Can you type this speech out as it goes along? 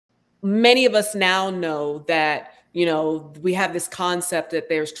many of us now know that, we have this concept that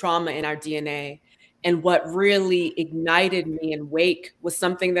there's trauma in our DNA. And what really ignited me in Wake was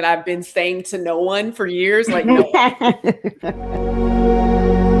something that I've been saying to no one for years, like no one.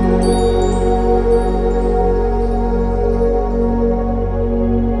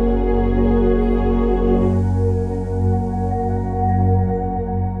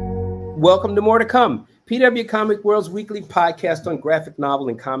 Welcome to More to Come, PW Comic World's weekly podcast on graphic novel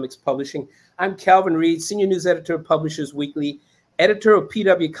and comics publishing. I'm Calvin Reid, senior news editor of Publishers Weekly, editor of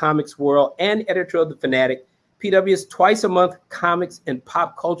PW Comics World, and editor of The Fanatic, PW's twice-a-month comics and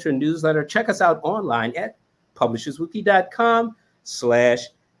pop culture newsletter. Check us out online at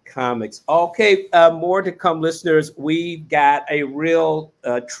publishersweekly.com/comics. Okay, more to come, listeners. We've got a real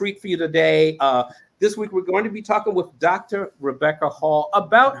treat for you today. This week, we're going to be talking with Dr. Rebecca Hall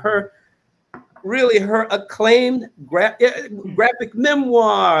about her acclaimed graphic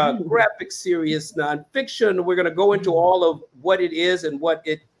memoir, graphic serious nonfiction. We're going to go into all of what it is and what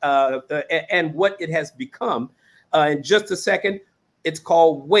it has become in just a second. It's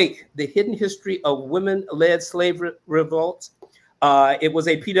called Wake: The Hidden History of Women-Led Slave Revolts. It was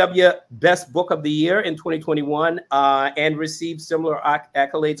a PW Best Book of the Year in 2021 and received similar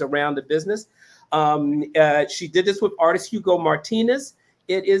accolades around the business. She did this with artist Hugo Martinez.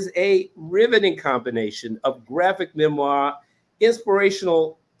 It is a riveting combination of graphic memoir,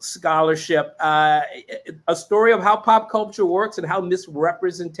 inspirational scholarship, a story of how pop culture works and how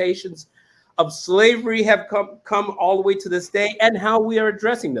misrepresentations of slavery have come all the way to this day and how we are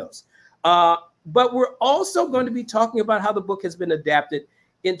addressing those. But we're also going to be talking about how the book has been adapted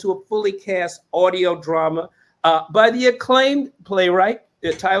into a fully cast audio drama by the acclaimed playwright,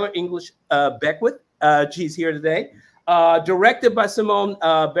 Tyler English-Beckwith. She's here today. Directed by Simone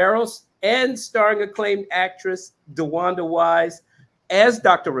Barros and starring acclaimed actress DeWanda Wise as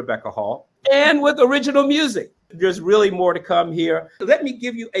Dr. Rebecca Hall, and with original music. There's really more to come here. Let me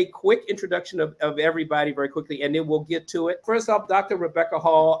give you a quick introduction of everybody very quickly, and then we'll get to it. First off, Dr. Rebecca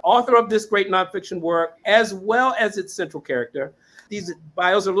Hall, author of this great nonfiction work, as well as its central character. These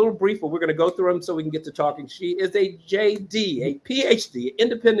bios are a little brief, but we're going to go through them so we can get to talking. She is a JD, a PhD,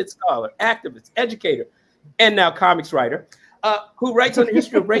 independent scholar, activist, educator, and now comics writer, who writes on the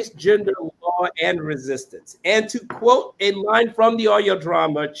history of race, gender, law, and resistance. And to quote a line from the audio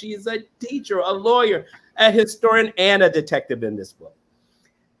drama, she is a teacher, a lawyer, a historian, and a detective in this book.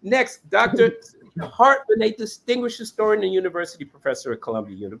 Next, Dr. Hartman, a distinguished historian and university professor at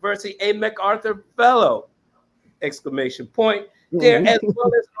Columbia University, a MacArthur Fellow, exclamation point, there, as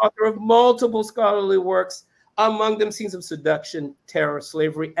well as author of multiple scholarly works, among them Scenes of Seduction, Terror,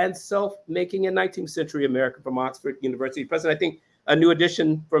 Slavery, and Self-Making in 19th Century America from Oxford University Press, and I think a new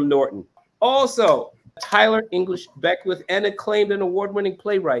edition from Norton. Also, Tyler English-Beckwith, an acclaimed and award-winning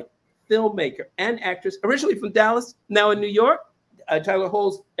playwright, filmmaker, and actress, originally from Dallas, now in New York. Tyler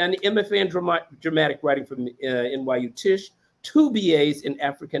holds an MFA in dramatic writing from NYU Tisch, 2 BAs in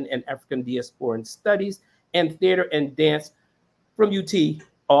African and African Diasporan Studies, and theater and dance from UT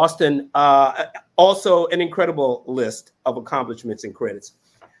Austin. Also an incredible list of accomplishments and credits.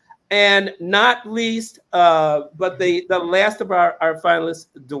 And not least, but the last of our finalists,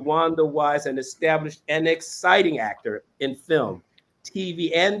 DeWanda Wise, an established and exciting actor in film,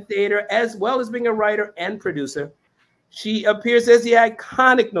 TV, and theater, as well as being a writer and producer. She appears as the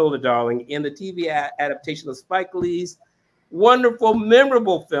iconic Nola Darling in the TV adaptation of Spike Lee's wonderful,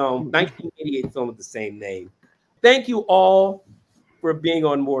 memorable film, 1988 film with the same name. Thank you all for being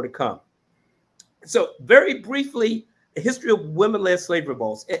on More to Come. So very briefly, a history of women-led slave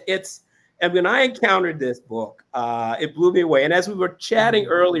revolts. And when I encountered this book, it blew me away. And as we were chatting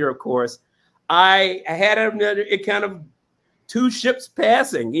earlier, of course, I had a kind of two ships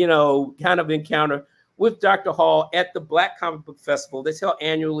passing, kind of encounter with Dr. Hall at the Black Comic Book Festival that's held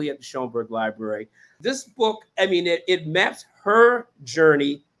annually at the Schoenberg Library. This book, it maps her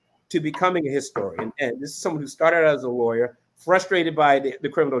journey to becoming a historian. And this is someone who started out as a lawyer, frustrated by the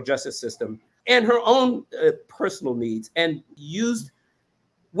criminal justice system and her own personal needs, and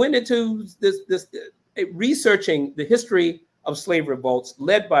went into this researching the history of slave revolts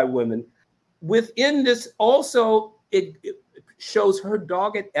led by women. Within this also, it shows her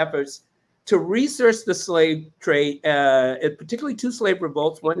dogged efforts to research the slave trade, particularly 2 slave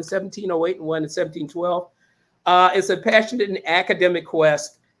revolts, one in 1708 and one in 1712. It's a passionate and academic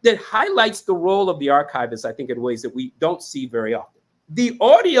quest that highlights the role of the archivist, I think, in ways that we don't see very often. The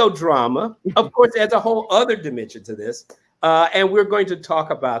audio drama, of course, adds a whole other dimension to this, and we're going to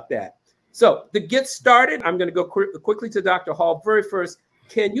talk about that. So to get started, I'm going to go quickly to Dr. Hall. Very first,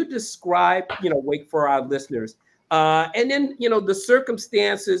 can you describe, Wake for our listeners? And then, you know, the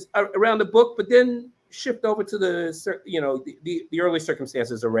circumstances around the book, but then shift over to the, you know, the early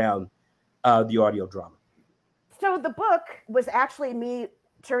circumstances around the audio drama. So the book was actually me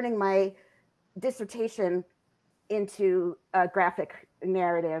turning my dissertation into a graphic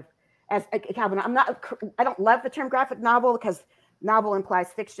narrative. As Calvin, I don't love the term graphic novel because novel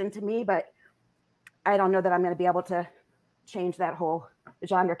implies fiction to me, but I don't know that I'm going to be able to change that whole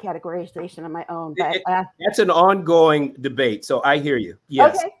genre categorization on my own. But that's an ongoing debate. So I hear you.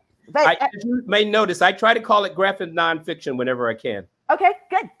 Yes. Okay. But as you may notice, I try to call it graphic nonfiction whenever I can. Okay,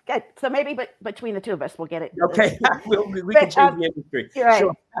 good. So maybe, but between the two of us, we'll get it. Okay, we can change the industry. Right,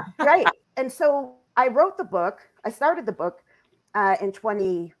 sure. Right. And so I wrote the book. I started the book in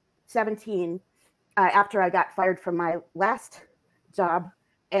 2017 after I got fired from my last job,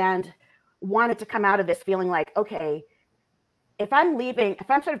 and wanted to come out of this feeling like, okay, if I'm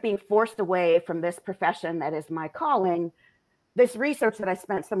sort of being forced away from this profession that is my calling, this research that I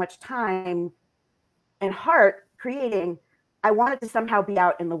spent so much time and heart creating, I wanted to somehow be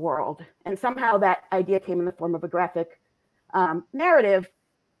out in the world. And somehow that idea came in the form of a graphic narrative,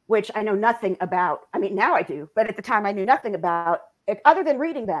 which I know nothing about. I mean, now I do, but at the time I knew nothing about it other than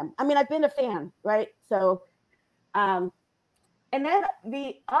reading them. I mean, I've been a fan, right? So, and then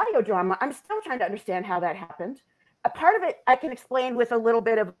the audio drama, I'm still trying to understand how that happened. A part of it I can explain with a little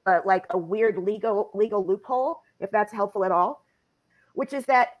bit of like a weird legal loophole, if that's helpful at all, which is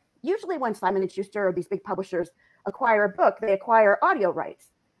that usually when Simon & Schuster or these big publishers acquire a book, they acquire audio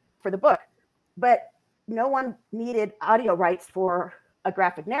rights for the book, but no one needed audio rights for a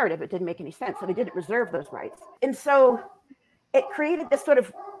graphic narrative. It didn't make any sense, so they didn't reserve those rights. And so it created this sort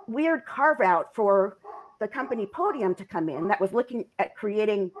of weird carve out for the company Podium to come in that was looking at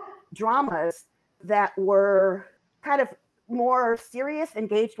creating dramas that were kind of more serious,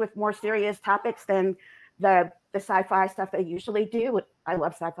 engaged with more serious topics than the sci-fi stuff they usually do. I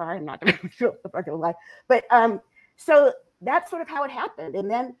love sci-fi. I'm not going to lie, but so that's sort of how it happened.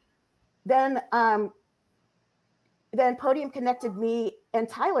 And then Podium connected me and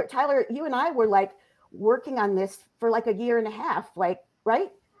Tyler. Tyler, you and I were like working on this for like a year and a half, like,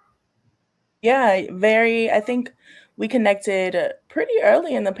 right? Yeah, I think we connected pretty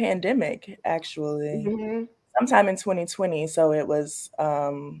early in the pandemic, actually. Mm-hmm. Sometime in 2020. So it was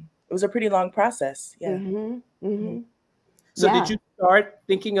a pretty long process. Yeah. Mm-hmm. Mm-hmm. So did you start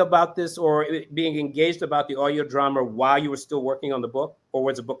thinking about this or being engaged about the audio drama while you were still working on the book, or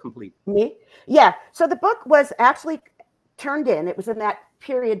was the book complete? Me? Yeah. So the book was actually turned in. It was in that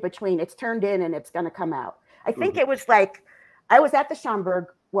period between it's turned in and it's going to come out. I think it was like, I was at the Schomburg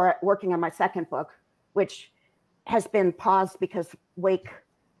working on my second book, which has been paused because Wake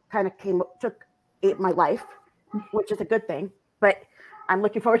kind of ate my life, which is a good thing, but I'm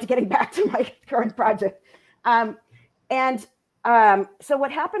looking forward to getting back to my current project. So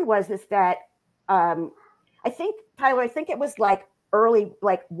what happened was that I think, Tyler, it was like early,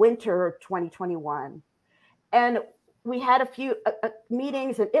 like winter 2021. And we had a few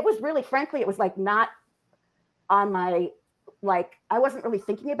meetings, and it was really, frankly, it was like not on my, like, I wasn't really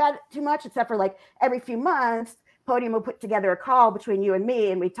thinking about it too much, except for like every few months, Podium will put together a call between you and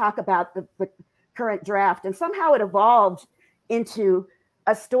me, and we talk about the current draft. And somehow it evolved into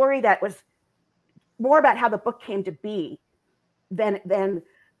a story that was more about how the book came to be than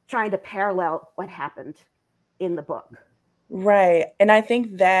trying to parallel what happened in the book. Right. And I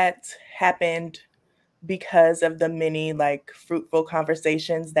think that happened because of the many like fruitful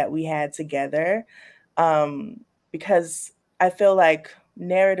conversations that we had together. Because I feel like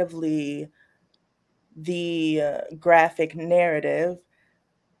narratively, the graphic narrative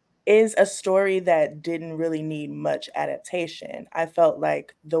is a story that didn't really need much adaptation. I felt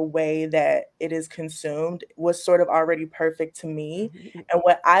like the way that it is consumed was sort of already perfect to me. And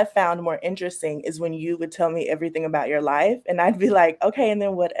what I found more interesting is when you would tell me everything about your life, and I'd be like, okay, and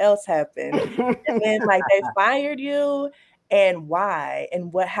then what else happened? And then like they fired you, and why?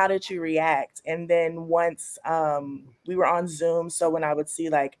 And how did you react? And then once we were on Zoom, so when I would see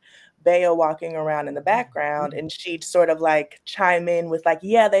like Bea walking around in the background, and she'd sort of like chime in with like,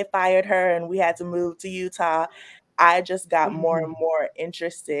 yeah, they fired her and we had to move to Utah. I just got more and more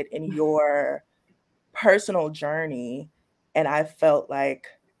interested in your personal journey. And I felt like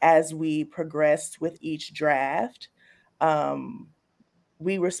as we progressed with each draft,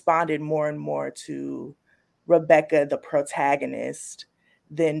 we responded more and more to Rebecca, the protagonist,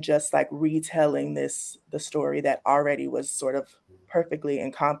 than just like retelling the story that already was sort of perfectly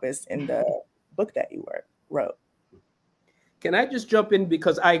encompassed in the book that you wrote. Can I just jump in,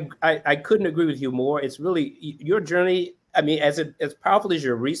 because I couldn't agree with you more. It's really your journey. I mean, as powerful as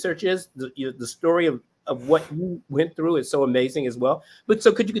your research is, the story of of what you went through is so amazing as well. But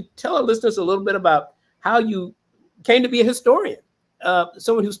so could you tell our listeners a little bit about how you came to be a historian,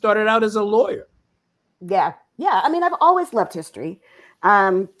 someone who started out as a lawyer? Yeah. I mean, I've always loved history.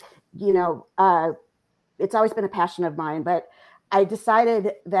 You know, it's always been a passion of mine, but I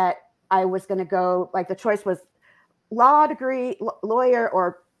decided that I was going to go, like the choice was law degree, lawyer,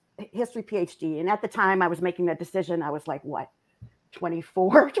 or history PhD. And at the time I was making that decision, I was like, what,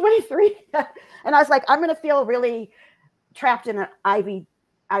 24, 23? And I was like, I'm going to feel really trapped in an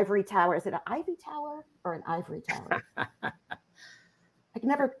ivory tower. Is it an ivy tower or an ivory tower? I can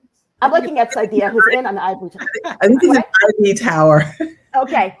never, I'm looking at Saidiya, who's in an ivory tower. I think it's an ivy tower.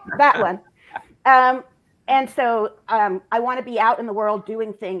 Okay, that one. And so I want to be out in the world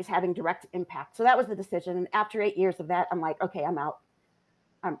doing things, having direct impact. So that was the decision. And after 8 years of that, I'm like, okay, I'm out.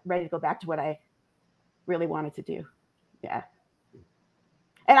 I'm ready to go back to what I really wanted to do. Yeah.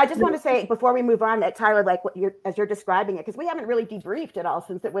 And I just want to say before we move on that, Tyler, like as you're describing it, because we haven't really debriefed at all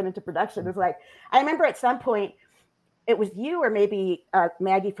since it went into production. It's like, I remember at some point, it was you or maybe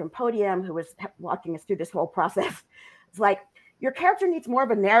Maggie from Podium who was walking us through this whole process. It's like, your character needs more of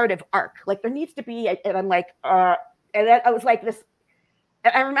a narrative arc. Like there needs to be, and I'm like, and then I was like this,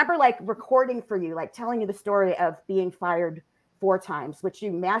 and I remember like recording for you, like telling you the story of being fired 4 times, which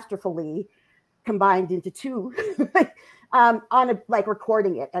you masterfully combined into 2 like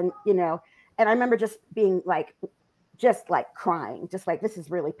recording it. And, you know, and I remember just being like, just like crying, just like, this is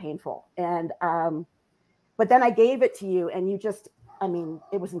really painful. And, but then I gave it to you and you just, I mean,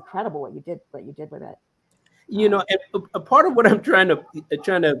 it was incredible what you did with it. You know, and a part of what I'm trying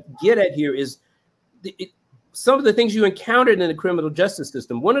to get at here is some of the things you encountered in the criminal justice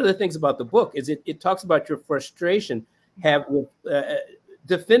system. One of the things about the book is it talks about your frustration with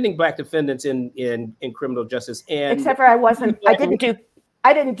defending Black defendants in criminal justice. And except for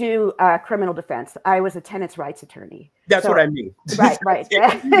I didn't do criminal defense. I was a tenants' rights attorney. That's what I mean. Right.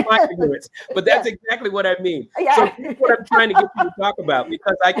 My ignorance, but that's exactly what I mean. Yeah. So that's what I'm trying to get you to talk about,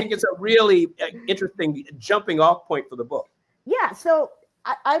 because I think it's a really interesting jumping off point for the book. Yeah. So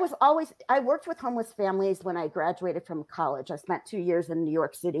I worked with homeless families when I graduated from college. I spent 2 years in New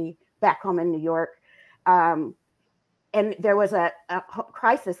York City, back home in New York. And there was a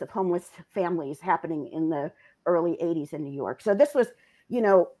crisis of homeless families happening in the early 80s in New York. So this was, you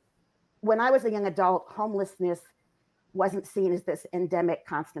know, when I was a young adult, homelessness wasn't seen as this endemic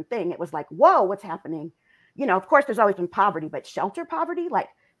constant thing. It was like, whoa, what's happening? You know, of course, there's always been poverty, but shelter poverty, like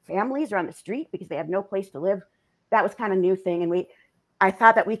families are on the street because they have no place to live. That was kind of a new thing. And I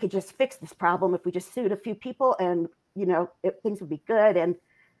thought that we could just fix this problem if we just sued a few people and, you know, things would be good and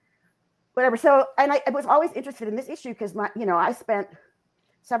whatever. So, and I was always interested in this issue because I spent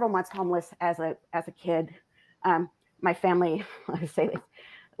several months homeless as a kid. My family, I say this,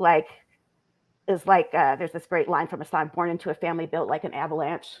 like, is like, there's this great line from a song, born into a family built like an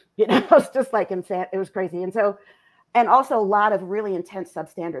avalanche, you know, it's just like insane. It was crazy. And so, and also a lot of really intense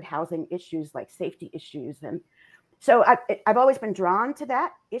substandard housing issues, like safety issues. And so I've always been drawn to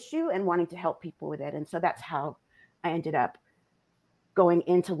that issue and wanting to help people with it. And so that's how I ended up going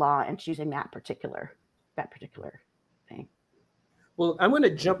into law and choosing that particular thing. Well, I'm going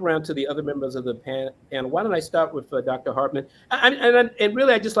to jump around to the other members of the panel. Why don't I start with Dr. Hartman? And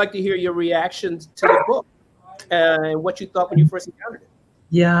really, I'd just like to hear your reactions to the book and what you thought when you first encountered it.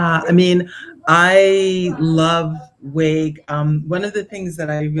 Yeah, I mean, I love Wake. One of the things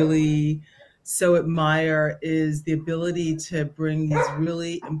that I really so admire is the ability to bring these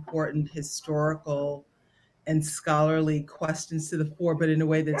really important historical and scholarly questions to the fore, but in a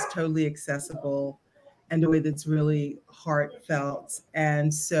way that's totally accessible and a way that's really heartfelt.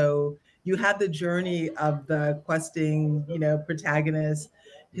 And so you have the journey of the questing, you know, protagonist,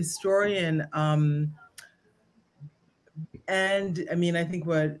 historian. And I mean, I think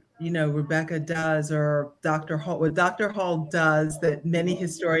what, you know, Rebecca does, or what Dr. Hall does that many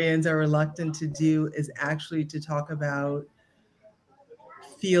historians are reluctant to do, is actually to talk about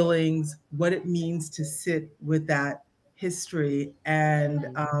feelings, what it means to sit with that history, and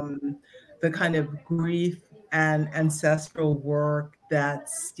the kind of grief and ancestral work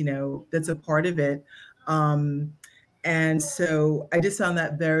that's, you know, that's a part of it. And so I just found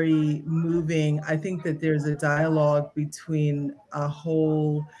that very moving. I think that there's a dialogue between a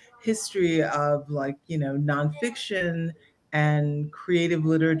whole history of, like, you know, nonfiction and creative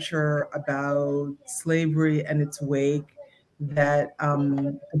literature about slavery and its wake that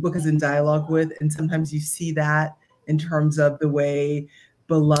the book is in dialogue with. And sometimes you see that in terms of the way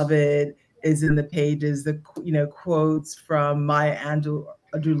Beloved is in the pages, the, you know, quotes from Maya Angelou,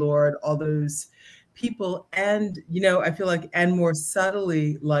 Lord, all those people, and I feel like, and more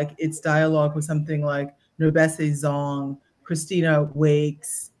subtly, like its dialogue with something like Nobese Zong, Christina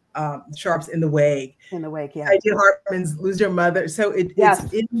Wake's Sharp's In the Wake, yeah. Saidiya Hartman's Lose Your Mother. So Yes.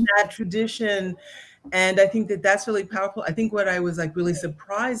 it's in that tradition. And I think that that's really powerful. I think what I was like really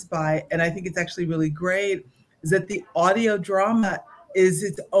surprised by, and I think it's actually really great, is that the audio drama is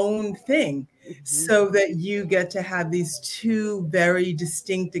its own thing. So that you get to have these two very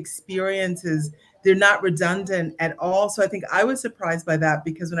distinct experiences. They're not redundant at all. So I think I was surprised by that,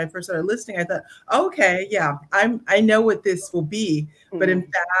 because when I first started listening, I thought, okay, yeah, I know what this will be. But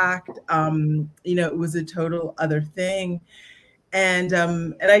in fact, it was a total other thing. And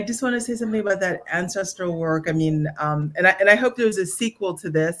I just want to say something about that ancestral work. I mean, and I hope there's a sequel to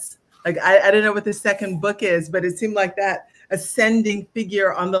this. Like, I don't know what the second book is, but it seemed like that ascending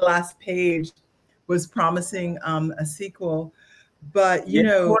figure on the last page was promising a sequel. But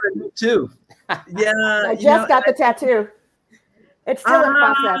too. Yeah, I just got the tattoo. It's still in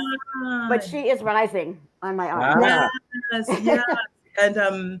process, but she is rising on my arm. Yes.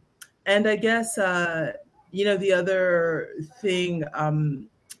 And I guess the other thing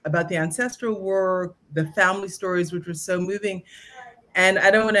about the ancestral work, the family stories, which were so moving. And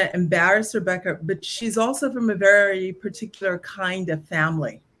I don't want to embarrass Rebecca, but she's also from a very particular kind of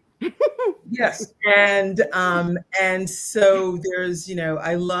family. Yes. And so there's,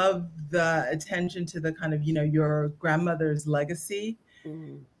 I love the attention to the kind of, your grandmother's legacy.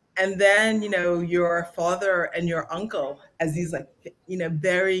 And then, your father and your uncle as these like,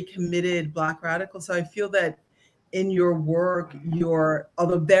 very committed Black radicals. So I feel that in your work, you're,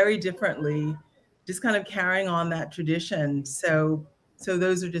 although very differently, just kind of carrying on that tradition. So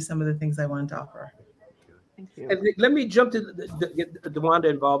those are just some of the things I wanted to offer. Thank you. And let me jump to get DeWanda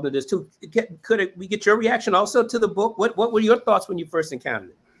involved in this too. Could we get your reaction also to the book? What were your thoughts when you first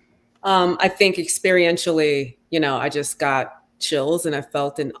encountered it? I think experientially, I just got chills and I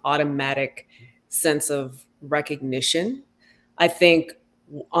felt an automatic sense of recognition. I think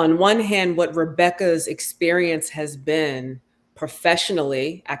on one hand, what Rebecca's experience has been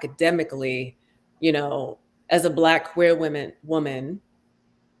professionally, academically, as a Black queer woman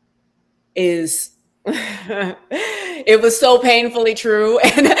is it was so painfully true,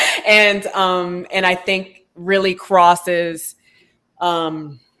 and I think really crosses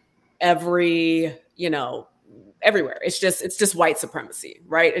everywhere. It's just white supremacy,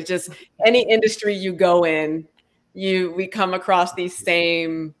 right? It's just any industry you go in, we come across these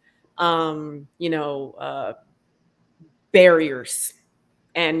same barriers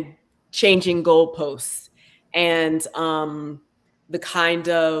and changing goalposts, and the kind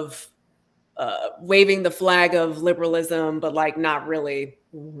of waving the flag of liberalism, but like not really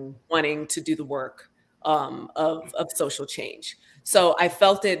wanting to do the work of social change. So I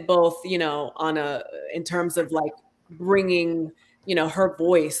felt it both, in terms of like bringing, her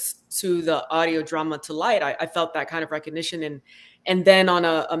voice to the audio drama to light. I felt that kind of recognition. And then on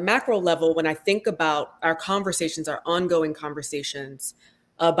a macro level, when I think about our conversations, our ongoing conversations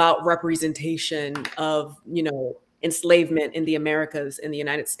about representation of, enslavement in the Americas, in the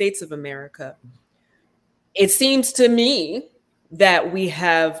United States of America, it seems to me that we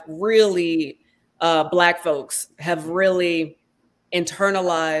have really, Black folks have really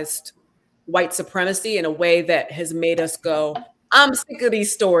internalized white supremacy in a way that has made us go, I'm sick of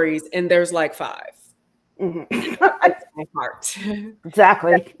these stories, and there's like 5. Breaks my heart.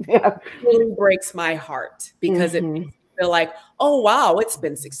 Exactly. Yeah. It really breaks my heart, because it makes me feel like, oh wow, it's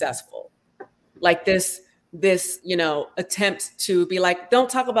been successful. Like this attempt to be like, don't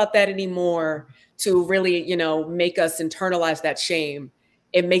talk about that anymore, to really, make us internalize that shame.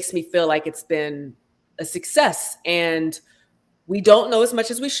 It makes me feel like it's been a success, and we don't know as much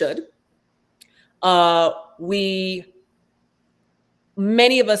as we should.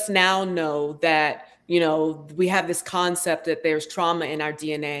 Many of us now know that, we have this concept that there's trauma in our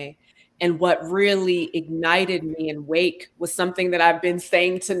DNA. And what really ignited me in Wake was something that I've been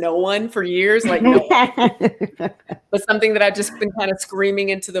saying to no one for years, like no one, but something that I've just been kind of screaming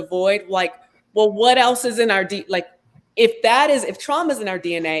into the void. Like, well, what else is in our if trauma is in our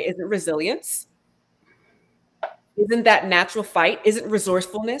DNA, isn't resilience? Isn't that natural fight? Isn't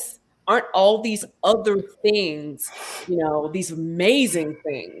resourcefulness? Aren't all these other things, these amazing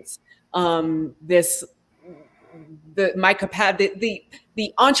things? The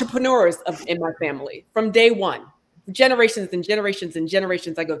entrepreneurs in my family from day one, generations and generations and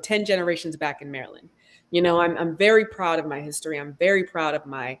generations. I go 10 generations back in Maryland. I'm very proud of my history. I'm very proud of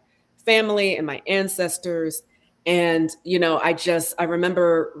my family and my ancestors. And, I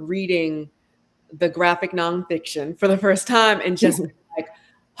remember reading the graphic nonfiction for the first time and just like,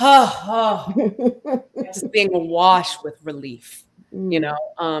 just being awash with relief, you know,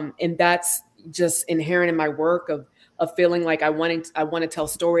 and that's just inherent in my work of feeling like I want to tell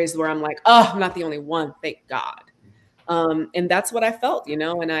stories where I'm like, oh, I'm not the only one, thank God. And that's what I felt, you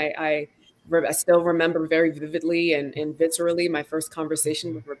know, and I still remember very vividly and viscerally my first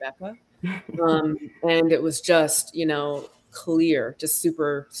conversation with Rebecca. And it was just, you know, clear, just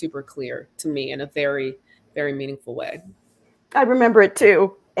super, super clear to me in a very, very meaningful way. I remember it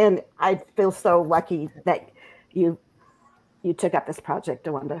too. And I feel so lucky that you took up this project,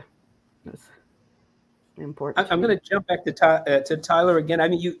 DeWanda. It was important. I'm going to jump back to Tyler again. I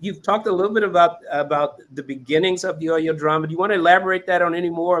mean, you've talked a little bit about the beginnings of the audio drama. Do you want to elaborate that on any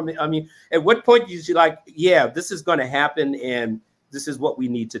more? I mean, at what point did you like, yeah, this is going to happen and this is what we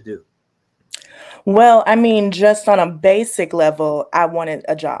need to do? Well, I mean, just on a basic level, I wanted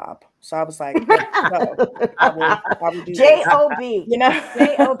a job. So I was like, no, I will do J-O-B. You know?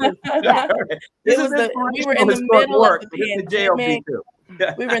 J-O-B. Yeah. We were in the middle of the pandemic.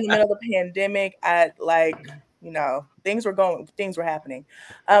 We were in the middle of the pandemic. You know, things were happening.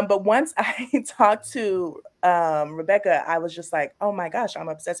 But once I talked to Rebecca, I was just like, oh my gosh, I'm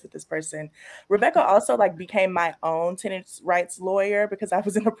obsessed with this person. Rebecca also like became my own tenants' rights lawyer because I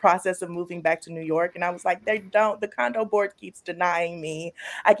was in the process of moving back to New York. And I was like, the condo board keeps denying me.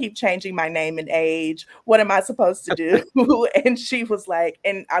 I keep changing my name and age. What am I supposed to do? And she was like,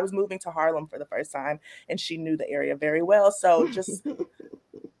 and I was moving to Harlem for the first time and she knew the area very well. So just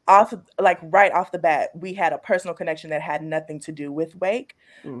right off the bat, we had a personal connection that had nothing to do with Wake.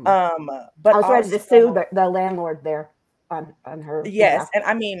 But I was ready to sue the landlord there on her. Yes. And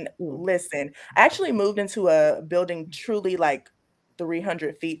I mean, listen, I actually moved into a building truly like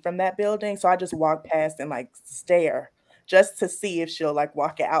 300 feet from that building. So I just walk past and like stare just to see if she'll like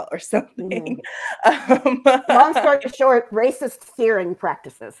walk out or something. Long story short, racist steering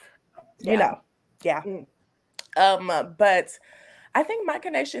practices. You know, yeah. But I think my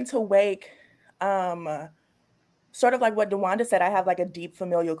connection to Wake, sort of like what DeWanda said, I have like a deep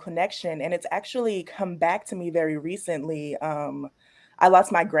familial connection, and it's actually come back to me very recently. I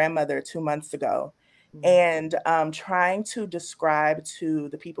lost my grandmother 2 months ago, and trying to describe to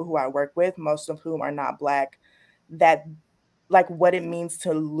the people who I work with, most of whom are not Black, that like what it means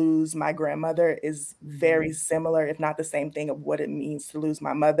to lose my grandmother is very similar, if not the same thing of what it means to lose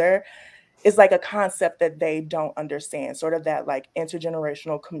my mother. Is like a concept that they don't understand, sort of that like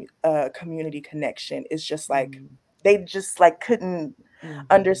intergenerational community connection. Is just like, they just like couldn't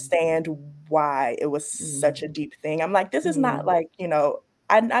understand why it was such a deep thing. I'm like, this is not like, you know,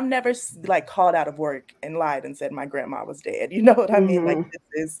 I've never like called out of work and lied and said my grandma was dead. You know what I mean? Like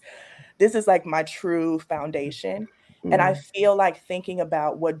this is like my true foundation. And I feel like thinking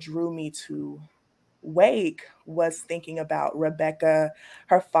about what drew me to Wake was thinking about Rebecca,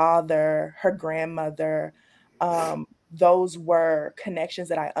 her father, her grandmother. Those were connections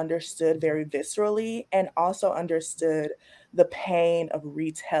that I understood very viscerally and also understood the pain of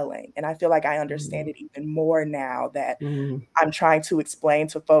retelling. And I feel like I understand it even more now that I'm trying to explain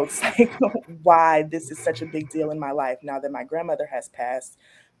to folks like why this is such a big deal in my life now that my grandmother has passed,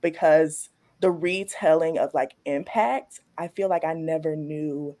 because the retelling of like impact, I feel like I never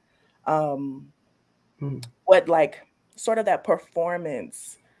knew what like sort of that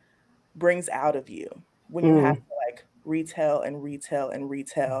performance brings out of you when you have to like retell and retell and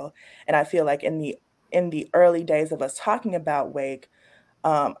retell. And I feel like in the early days of us talking about Wake,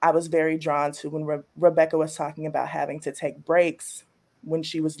 I was very drawn to when Rebecca was talking about having to take breaks when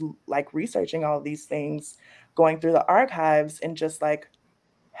she was like researching all these things, going through the archives and just like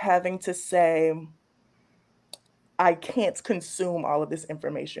having to say, I can't consume all of this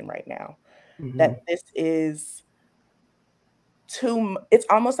information right now. That this is it's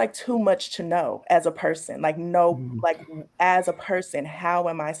almost like too much to know as a person. Like, like as a person, how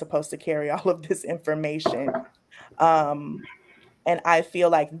am I supposed to carry all of this information? And I feel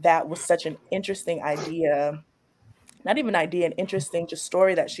like that was such an interesting idea, not even idea, an interesting just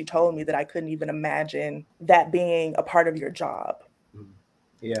story that she told me that I couldn't even imagine that being a part of your job.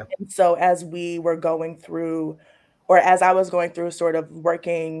 Yeah. And so as we were going through, or as I was going through sort of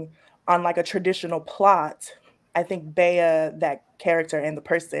working on like a traditional plot, I think Bea, that character and the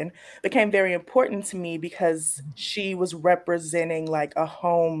person, became very important to me because she was representing like a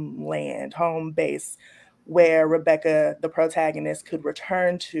homeland, home base where Rebecca, the protagonist, could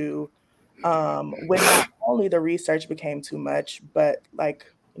return to when not only the research became too much, but like,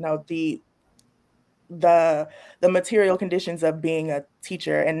 you know, the material conditions of being a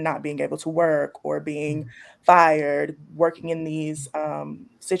teacher and not being able to work or being fired, working in these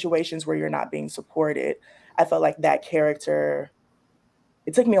situations where you're not being supported. I felt like that character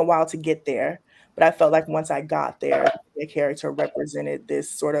it took me a while to get there, but I felt like once I got there, the character represented this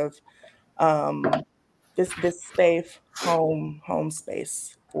sort of this safe home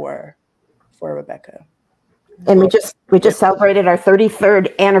space for Rebecca. And we just celebrated our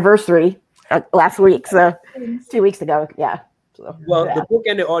 33rd anniversary last week, so 2 weeks ago. Yeah. So, well, the book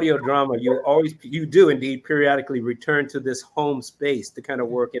and the audio drama, you do indeed periodically return to this home space to kind of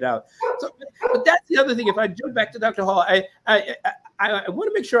work it out. So, but that's the other thing. If I jump back to Dr. Hall, I want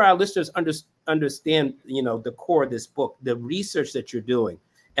to make sure our listeners understand, you know, the core of this book, the research that you're doing.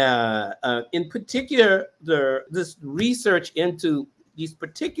 In particular, this research into these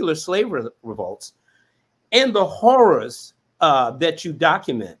particular slave revolts and the horrors that you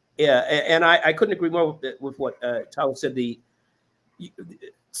document. And I couldn't agree more with what Tyler said, the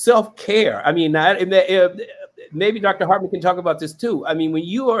self-care. I mean, maybe Dr. Hartman can talk about this too. I mean, when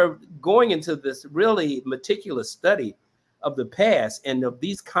you are going into this really meticulous study of the past and of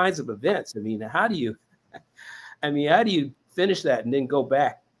these kinds of events, I mean, how do you finish that and then go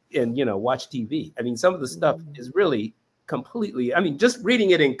back and, you know, watch TV? I mean, some of the stuff is really completely, I mean, just reading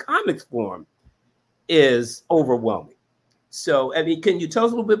it in comics form is overwhelming. So, I mean, can you tell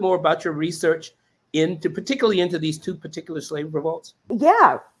us a little bit more about your research particularly into these two particular slave revolts?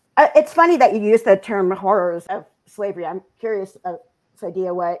 Yeah, it's funny that you use the term horrors of slavery. I'm curious,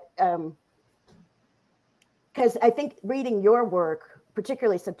 Saidiya, what, because I think reading your work,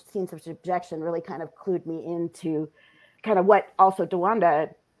 particularly Scenes of Subjection, really kind of clued me into kind of what also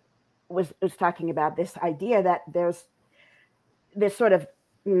DeWanda was talking about, this idea that there's this sort of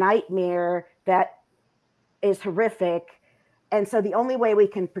nightmare that is horrific. And so the only way we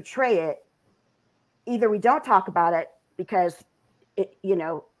can portray it, either we don't talk about it because it, you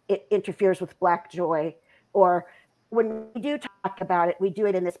know, it interferes with Black joy, or when we do talk about it, we do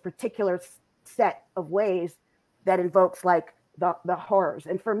it in this particular set of ways that invokes like the horrors.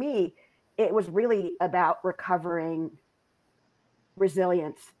 And for me, it was really about recovering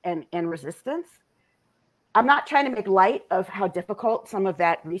resilience and resistance. I'm not trying to make light of how difficult some of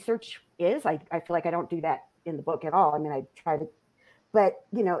that research is. I feel like I don't do that in the book at all. I mean, I try to, but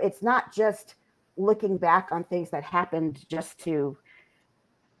you know, it's not just looking back on things that happened just to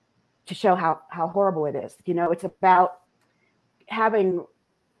show how horrible it is. You know, it's about having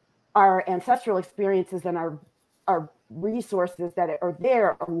our ancestral experiences and our resources that are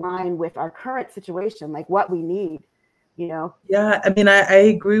there align with our current situation, like what we need, you know? Yeah, I mean, I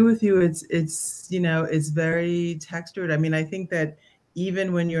agree with you. It's, you know, it's very textured. I mean, I think that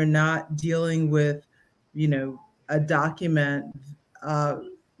even when you're not dealing with, you know, a document,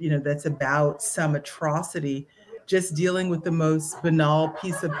 you know, that's about some atrocity, just dealing with the most banal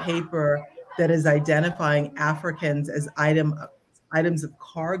piece of paper that is identifying Africans as items of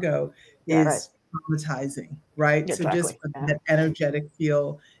cargo is traumatizing, right? Exactly. So just what that energetic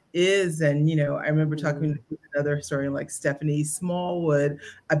feel is. And, you know, I remember talking with another historian like Stephanie Smallwood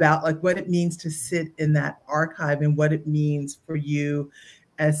about like what it means to sit in that archive and what it means for you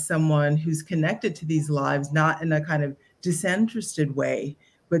as someone who's connected to these lives, not in a kind of disinterested way,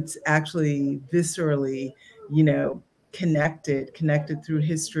 but actually viscerally, you know, connected through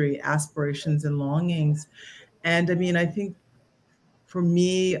history, aspirations, and longings. And I mean, I think for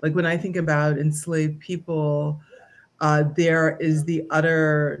me, like when I think about enslaved people, there is the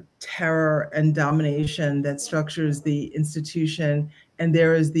utter terror and domination that structures the institution, and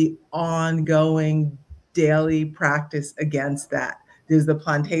there is the ongoing daily practice against that. There's the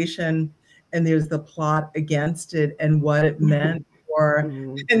plantation, and there's the plot against it, and what it meant for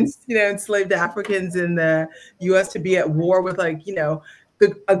you know, enslaved Africans in the U.S. to be at war with, like, you know,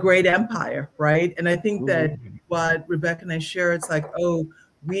 a great empire, right? And I think that what Rebecca and I share, it's like, oh,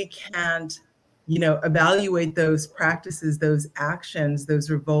 we can't, you know, evaluate those practices, those actions, those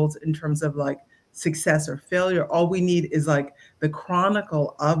revolts in terms of like success or failure. All we need is like the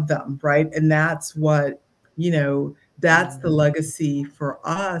chronicle of them, right? And that's what, you know, that's the legacy for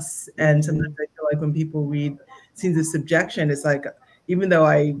us. And sometimes I feel like when people read Scenes of Subjection, it's like, even though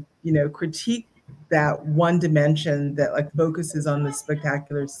I, you know, critique that one dimension that like focuses on the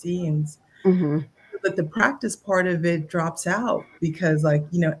spectacular scenes, but the practice part of it drops out because, like,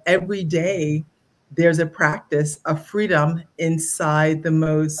 you know, every day there's a practice of freedom inside the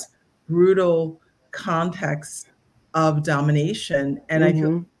most brutal context of domination. And I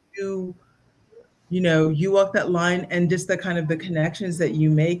feel you know, you walk that line, and just the kind of the connections that you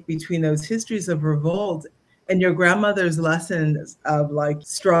make between those histories of revolt and your grandmother's lessons of like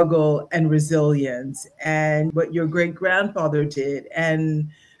struggle and resilience, and what your great grandfather did, and,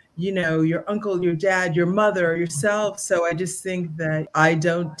 you know, your uncle, your dad, your mother, yourself. So I just think that I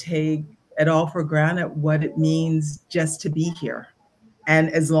don't take at all for granted what it means just to be here. And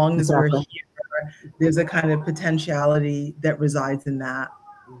as long as we're Exactly. here, there's a kind of potentiality that resides in that.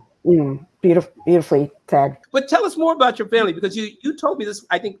 Beautifully said. But tell us more about your family, because you told me this,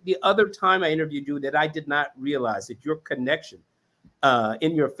 I think the other time I interviewed you, that I did not realize that your connection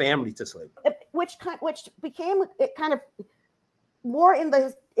in your family to slavery. Which became it kind of more in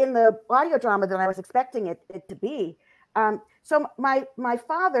the audio drama than I was expecting it to be. So my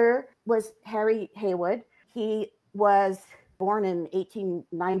father was Harry Haywood. He was born in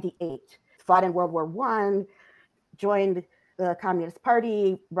 1898, fought in World War I, joined the Communist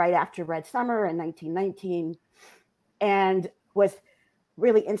Party right after Red Summer in 1919, and was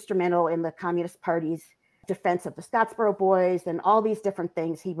really instrumental in the Communist Party's defense of the Scottsboro Boys and all these different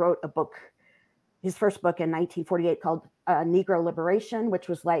things. He wrote a book, his first book in 1948 called Negro Liberation, which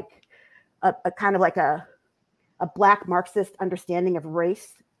was like a kind of like a Black Marxist understanding of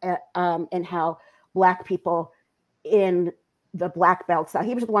race and how Black people in the Black Belt South.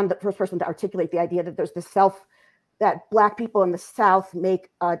 He was the first person to articulate the idea that there's that Black people in the South make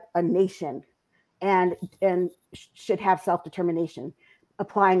a nation and should have self-determination,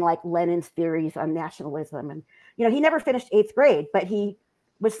 applying like Lenin's theories on nationalism. And, he never finished 8th grade, but he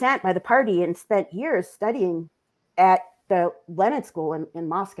was sent by the party and spent years studying at the Lenin School in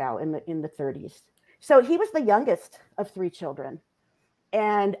Moscow in the 30s. So he was the youngest of 3 children.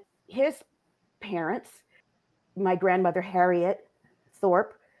 And his parents, my grandmother, Harriet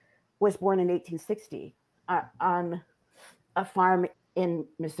Thorpe, was born in 1860 on a farm in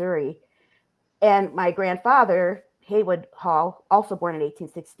Missouri. And my grandfather, Haywood Hall, also born in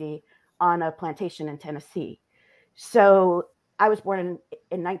 1860 on a plantation in Tennessee. So I was born in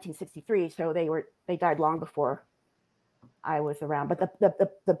 1963, so they died long before I was around. But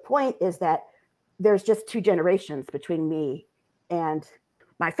the point is that there's just 2 generations between me and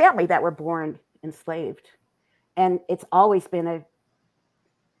my family that were born enslaved. And it's always been a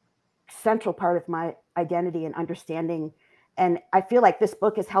central part of my identity and understanding. And I feel like this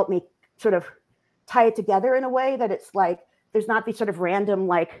book has helped me sort of tie it together in a way that it's like, there's not these sort of random,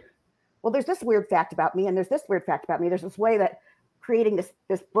 like, well, there's this weird fact about me and there's this weird fact about me. There's this way that creating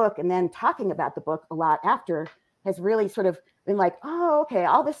this book and then talking about the book a lot after has really sort of been like, oh, okay,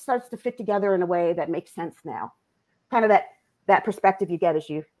 all this starts to fit together in a way that makes sense now. Kind of that perspective you get as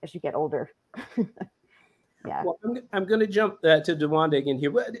you get older. Yeah. Well, I'm going to jump to DeWanda again here.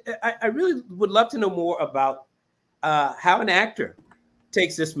 But I really would love to know more about how an actor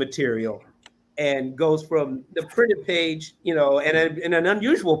takes this material and goes from the printed page, and an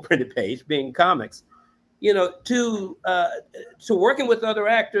unusual printed page being comics, to working with other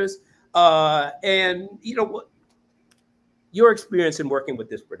actors, and your experience in working with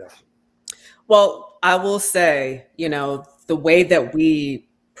this production. Well, I will say, the way that we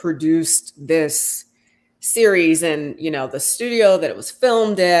produced this series and, the studio that it was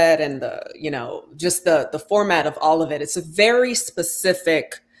filmed at and just the format of all of it, it's a very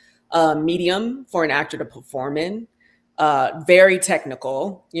specific medium for an actor to perform in, very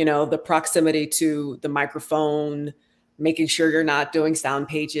technical, the proximity to the microphone, making sure you're not doing sound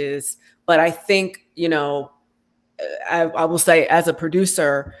pages. But I think, I will say as a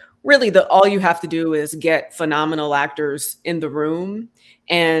producer, really all you have to do is get phenomenal actors in the room.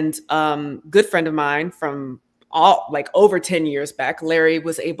 And good friend of mine from over 10 years back, Larry,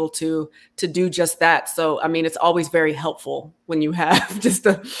 was able to do just that. So, I mean, it's always very helpful when you have just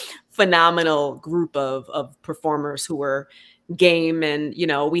a phenomenal group of performers who were game. And,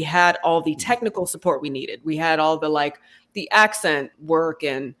 we had all the technical support we needed. We had all the accent work.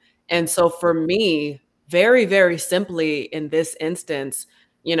 And so for me, very, very simply in this instance,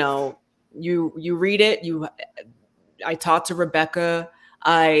 you read it, I talk to Rebecca,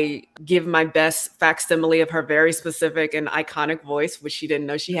 I give my best facsimile of her very specific and iconic voice, which she didn't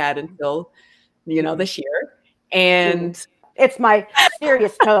know she had until, this year. And it's my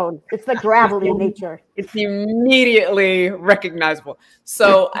serious tone. It's the gravelly nature. It's immediately recognizable.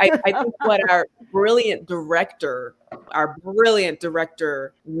 So I think what our brilliant director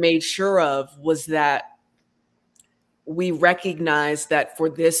made sure of was that we recognize that for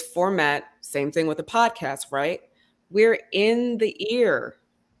this format, same thing with a podcast, right? We're in the ear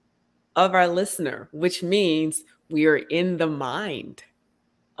of our listener, which means we are in the mind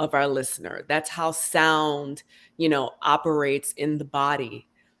of our listener. That's how sound, operates in the body.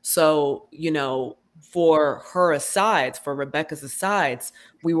 So, for her asides, for Rebecca's asides,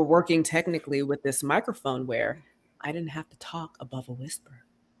 we were working technically with this microphone where I didn't have to talk above a whisper.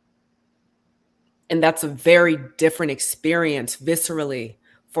 And that's a very different experience viscerally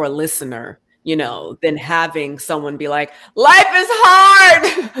for a listener you know, than having someone be like, life is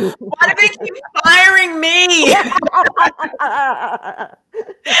hard. Why do they keep firing me?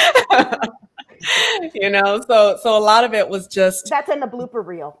 You know, so a lot of it was just. That's in the blooper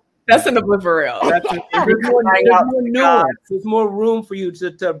reel. That's in the blooper reel. There's more room for you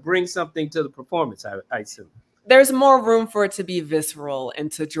to bring something to the performance, I assume. There's more room for it to be visceral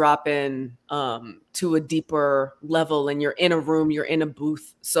and to drop in to a deeper level. And you're in a room, you're in a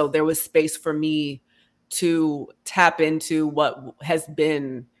booth. So there was space for me to tap into what has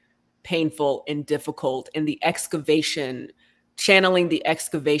been painful and difficult, and the excavation, channeling the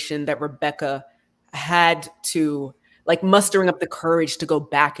excavation that Rebecca had to, like, mustering up the courage to go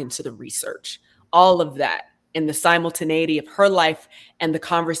back into the research, all of that, and the simultaneity of her life and the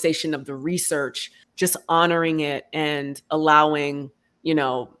conversation of the research, just honoring it and allowing, you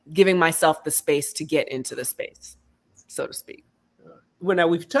know, giving myself the space to get into the space, so to speak. Well, now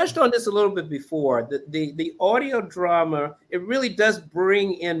we've touched on this a little bit before. The audio drama, it really does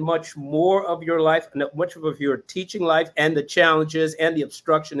bring in much more of your life, much of your teaching life, and the challenges and the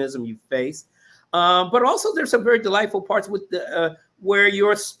obstructionism you face. But also there's some very delightful parts with the where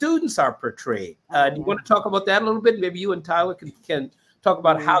your students are portrayed. Do you want to talk about that a little bit? Maybe you and Tyler can talk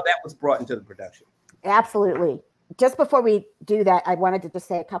about how that was brought into the production. Absolutely. Just before we do that, I wanted to just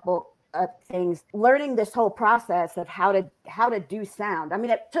say a couple of things. Learning this whole process of how to do sound. I mean,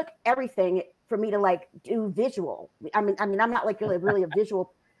 it took everything for me to like do visual. I mean, I'm not like really a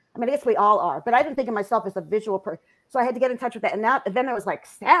visual. I mean, I guess we all are, but I didn't think of myself as a visual person. So I had to get in touch with that. And then I was like,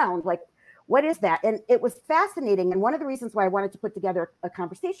 sound, like, what is that? And it was fascinating. And one of the reasons why I wanted to put together a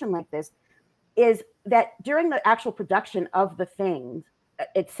conversation like this is that during the actual production of the thing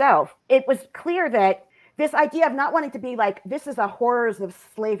itself, it was clear that this idea of not wanting to be like, this is a horrors of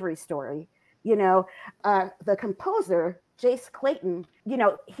slavery story, you know, the composer, Jace Clayton, you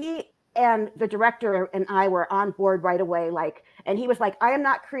know, he and the director and I were on board right away. Like, and he was like, I am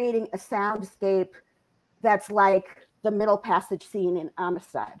not creating a soundscape that's like the middle passage scene in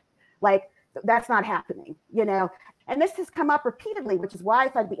Amistad. Like, that's not happening, you know? And this has come up repeatedly, which is why I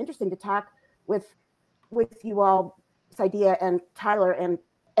thought it'd be interesting to talk with you all, Saidiya and Tyler and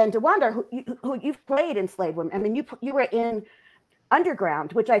DeWanda, who you've played in Slave Women. I mean, you were in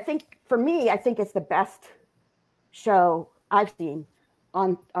Underground, which I think, for me, I think is the best show I've seen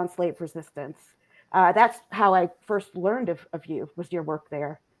on slave resistance. That's how I first learned of you, was your work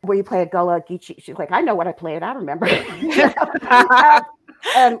there, where you play a Gullah Geechee. She's like, I know what I played, I remember.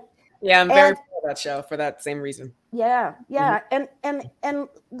 Yeah, I'm very proud of that show for that same reason. Yeah. And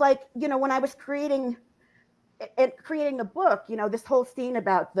like, you know, when I was creating the book, you know, this whole scene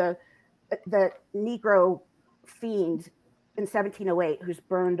about the Negro fiend in 1708 who's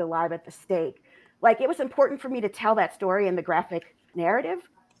burned alive at the stake, like, it was important for me to tell that story in the graphic narrative,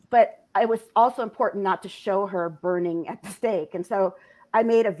 but it was also important not to show her burning at the stake. And so I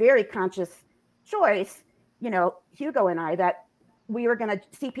made a very conscious choice, you know, Hugo and I, that we were going to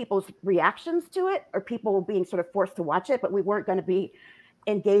see people's reactions to it, or people being sort of forced to watch it, but we weren't going to be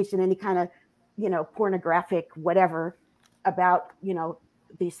engaged in any kind of, you know, pornographic whatever about, you know,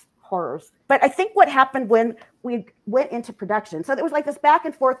 these horrors. But I think what happened when we went into production, so there was like this back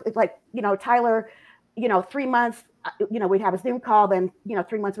and forth, like, you know, Tyler, you know, 3 months, you know, we'd have a Zoom call, then, you know,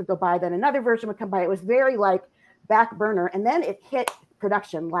 3 months would go by, then another version would come by. It was very like back burner. And then it hit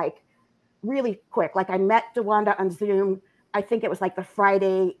production like really quick. Like, I met DeWanda on Zoom, I think it was like the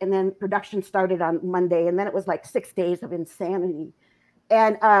Friday, and then production started on Monday, and then it was like 6 days of insanity.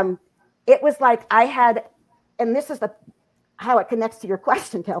 And it was like I had, and this is how it connects to your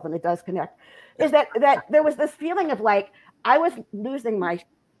question, Calvin, it does connect, is that there was this feeling of like, I was losing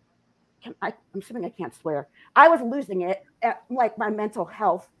I'm assuming I can't swear. I was losing it, like my mental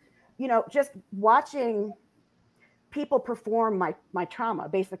health, you know, just watching people perform my trauma,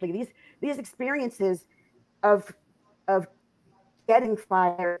 basically these experiences of getting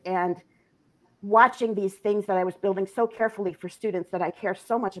fired and watching these things that I was building so carefully for students that I care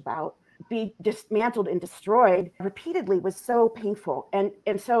so much about be dismantled and destroyed repeatedly was so painful. And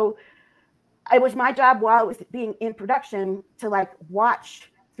so it was my job while it was being in production to like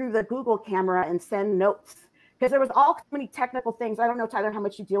watch through the Google camera and send notes, because there was all so many technical things. I don't know, Tyler, how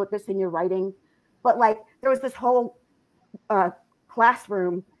much you deal with this in your writing, but like there was this whole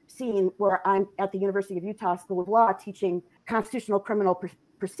classroom scene where I'm at the University of Utah School of Law teaching constitutional criminal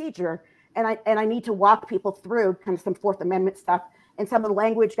procedure. And I need to walk people through kind of some Fourth Amendment stuff. And some of the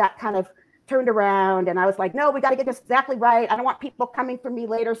language got kind of turned around. And I was like, no, we got to get this exactly right. I don't want people coming for me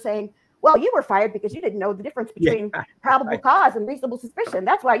later saying, well, you were fired because you didn't know the difference between probable cause and reasonable suspicion.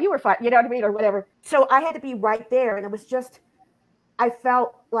 That's why you were fired, you know what I mean, or whatever. So I had to be right there. And it was just, I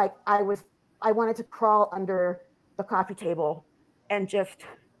felt like I was I wanted to crawl under the coffee table and just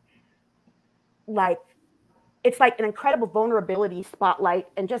like, it's like an incredible vulnerability spotlight,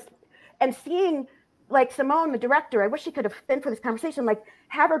 and seeing like Simone, the director, I wish she could have been for this conversation, like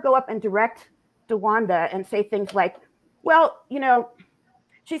have her go up and direct DeWanda and say things like, well, you know,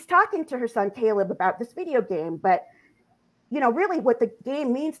 she's talking to her son Caleb about this video game, but you know, really what the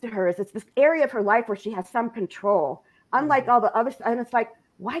game means to her is it's this area of her life where she has some control, unlike all the other stuff. And it's like,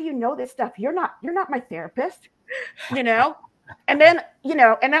 why do you know this stuff? You're not my therapist, you know? And then, you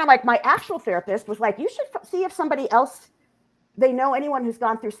know, and then like my actual therapist was like, you should see if somebody else, they know anyone who's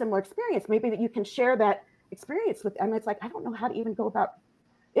gone through similar experience, maybe that you can share that experience with them. It's like, I don't know how to even go about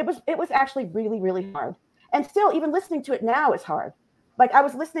it. Was actually really, really hard. And still, even listening to it now is hard. Like I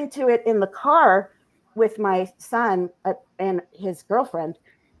was listening to it in the car with my son and his girlfriend.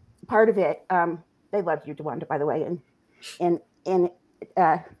 Part of it, they loved you, DeWanda, by the way, in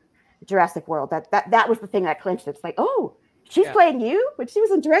Jurassic World. That was the thing that clinched it. It's like, oh, she's playing you, but she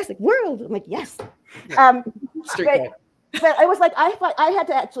was in Jurassic World. I'm like, yes. But it was like I had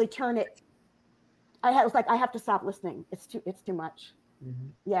to actually turn it. I have to stop listening. It's too much. Mm-hmm.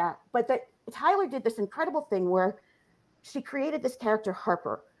 Yeah, but Tyler did this incredible thing where she created this character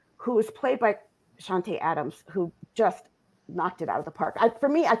Harper, who was played by Chanté Adams, who just knocked it out of the park. For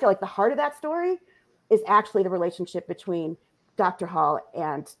me, I feel like the heart of that story is actually the relationship between Dr. Hall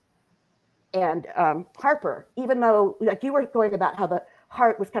and Harper. Even though, like you were going about how the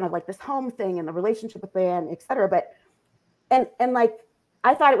heart was kind of like this home thing and the relationship with Van, et cetera. But and like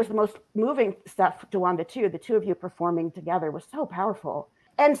I thought it was the most moving stuff, DeWanda, too. The two of you performing together was so powerful.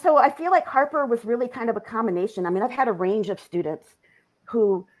 And so I feel like Harper was really kind of a combination. I mean, I've had a range of students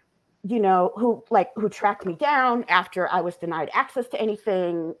who tracked me down after I was denied access to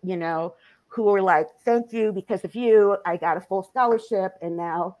anything, you know, who were like, thank you, because of you, I got a full scholarship and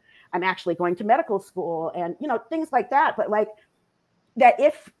now I'm actually going to medical school and, you know, things like that. But like that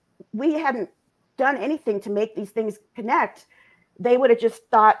if we hadn't done anything to make these things connect, they would have just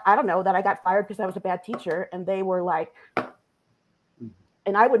thought, I don't know, that I got fired because I was a bad teacher. And they were like,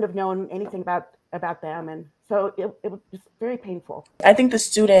 and I wouldn't have known anything about them. And so it was just very painful. I think the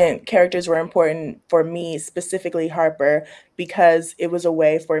student characters were important for me, specifically Harper, because it was a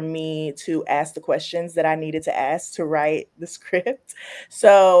way for me to ask the questions that I needed to ask to write the script.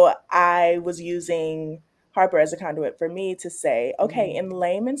 So I was using Harper as a conduit for me to say, okay, in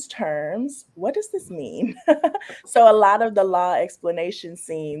layman's terms, what does this mean? So a lot of the law explanation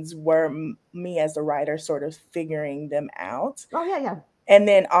scenes were me as a writer sort of figuring them out. Oh, yeah. And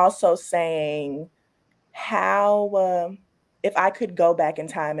then also saying how, if I could go back in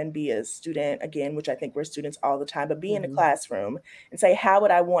time and be a student again, which I think we're students all the time, but be in a classroom and say, how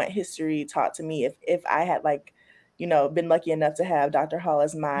would I want history taught to me if I had like, you know, been lucky enough to have Dr. Hall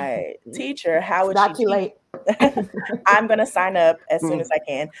as my teacher? How would Not too late. I'm going to sign up as soon as I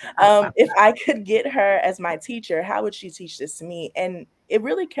can. If I could get her as my teacher, how would she teach this to me? And it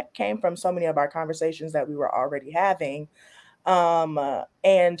really came from so many of our conversations that we were already having.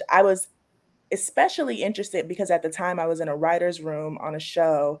 And I was especially interested because at the time I was in a writer's room on a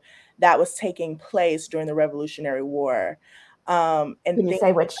show that was taking place during the Revolutionary War. And can you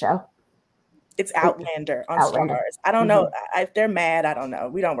say which show? It's Outlander on Stars. I don't know if they're mad. I don't know.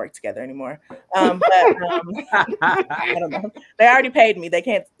 We don't work together anymore. But I don't know. They already paid me. They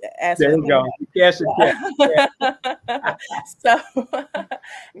can't ask. There you go. Yes, So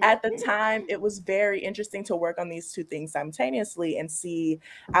at the time, it was very interesting to work on these two things simultaneously and see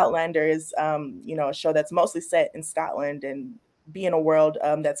Outlander is, you know, a show that's mostly set in Scotland and be in a world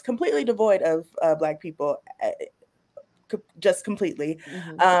that's completely devoid of Black people. Just completely.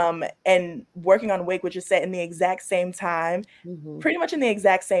 And working on Wake, which is set in the exact same time, pretty much in the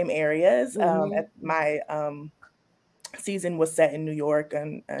exact same areas. My season was set in New York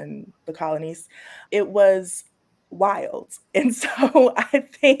and the colonies. It was wild. And so I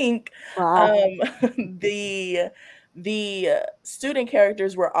think the student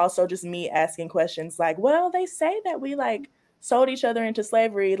characters were also just me asking questions like, well, they say that we like sold each other into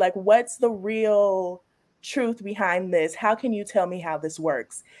slavery. Like, what's the real truth behind this? How can you tell me how this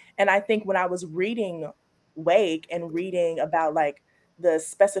works? And I think when I was reading Wake and reading about like the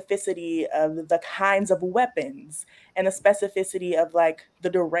specificity of the kinds of weapons and the specificity of like the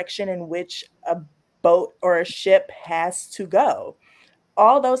direction in which a boat or a ship has to go,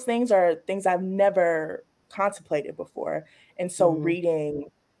 all those things are things I've never contemplated before. And so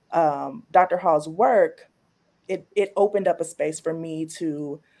reading Dr. Hall's work, it opened up a space for me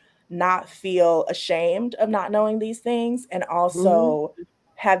to not feel ashamed of not knowing these things, and also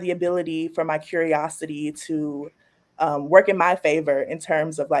have the ability for my curiosity to work in my favor in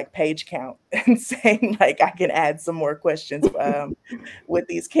terms of like page count and saying like I can add some more questions with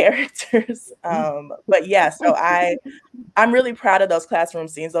these characters. But yeah, so I'm really proud of those classroom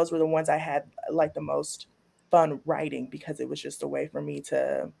scenes. Those were the ones I had like the most fun writing, because it was just a way for me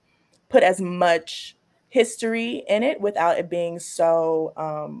to put as much history in it without it being so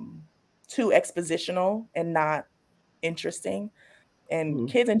too expositional and not interesting. And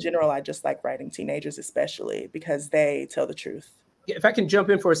kids in general, I just like writing, teenagers especially, because they tell the truth. If I can jump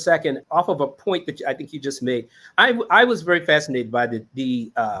in for a second, off of a point that I think you just made, I was very fascinated by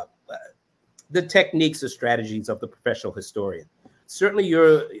the techniques or strategies of the professional historian. Certainly,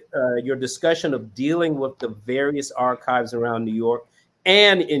 your discussion of dealing with the various archives around New York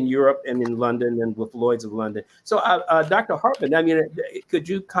and in Europe and in London and with Lloyd's of London. So, Dr. Hartman, I mean, could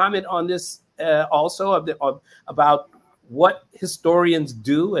you comment on this also about what historians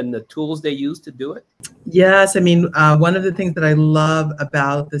do and the tools they use to do it? Yes, I mean, one of the things that I love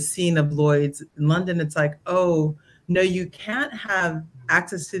about the scene of Lloyd's in London, it's like, oh, no, you can't have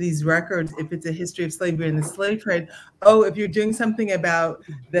access to these records if it's a history of slavery and the slave trade. Oh, if you're doing something about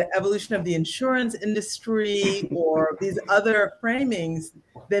the evolution of the insurance industry or these other framings,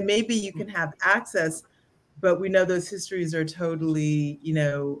 then maybe you can have access. But we know those histories are totally, you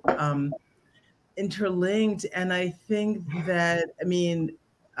know, interlinked. And I think that, I mean,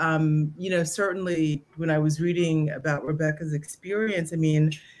 you know, certainly when I was reading about Rebecca's experience, I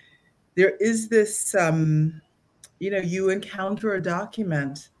mean, there is this, you know, you encounter a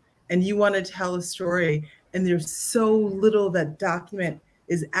document and you want to tell a story, and there's so little that document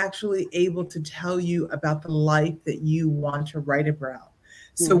is actually able to tell you about the life that you want to write about.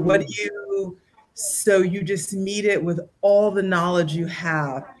 So so you just meet it with all the knowledge you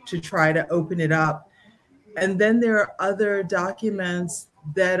have to try to open it up. And then there are other documents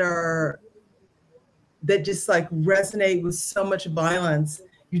that just like resonate with so much violence.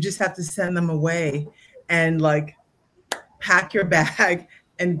 You just have to send them away and like pack your bag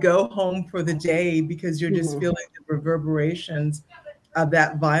and go home for the day, because you're just feeling the reverberations of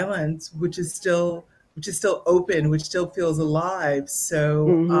that violence, which is still open, which still feels alive. So,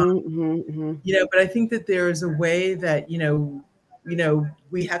 you know, but I think that there is a way that, you know,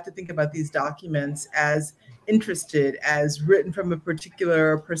 we have to think about these documents as interested, as written from a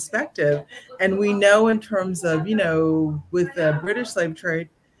particular perspective. And we know in terms of, you know, with the British slave trade,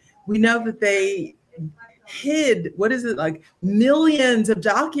 we know that they hid, what is it, like millions of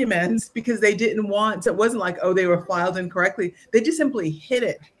documents, because they didn't want, so it wasn't like, oh, they were filed incorrectly. They just simply hid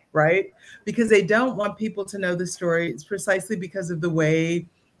it, right? Because they don't want people to know the story. It's precisely because of the way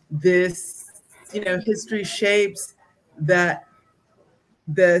this, you know, history shapes that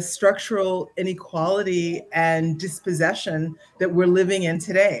the structural inequality and dispossession that we're living in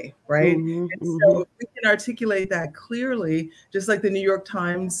today, right? And so if we can articulate that clearly, just like the New York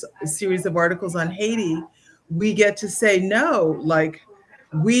Times series of articles on Haiti, we get to say, no, like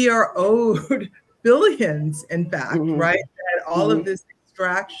we are owed billions, in fact, right? That all of this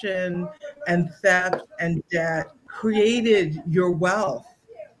extraction and theft and debt created your wealth.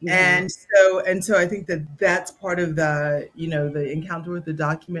 And so I think that that's part of the, you know, the encounter with the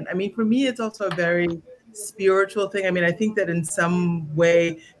document. I mean, for me, it's also a very spiritual thing. I mean, I think that in some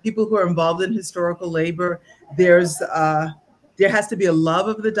way, people who are involved in historical labor, there has to be a love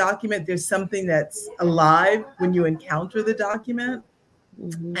of the document. There's something that's alive when you encounter the document.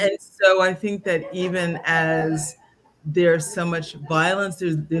 And so I think that even as there's so much violence,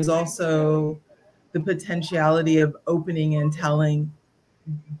 there's also the potentiality of opening and telling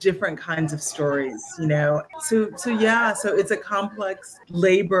different kinds of stories, you know. So yeah, so it's a complex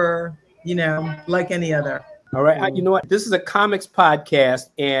labor, you know, like any other. All right, you know what? This is a comics podcast,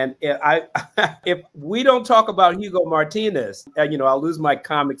 and if we don't talk about Hugo Martinez, you know, I'll lose my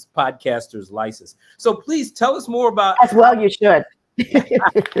comics podcaster's license. So please tell us more about. As well, you should. Yeah,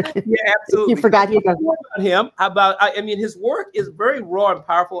 absolutely. You forgot Hugo. About him. I mean, his work is very raw and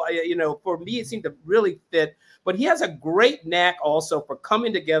powerful. You know, for me, it seemed to really fit. But he has a great knack also for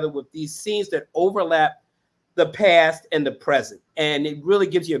coming together with these scenes that overlap the past and the present. And it really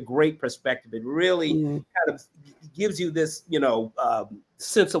gives you a great perspective. It really kind of gives you this, you know,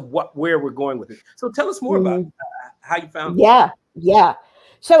 sense of where we're going with it. So tell us more about how you found it. Yeah.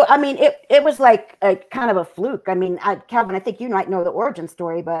 So, I mean, it was like a kind of a fluke. I mean, Calvin, I think you might know the origin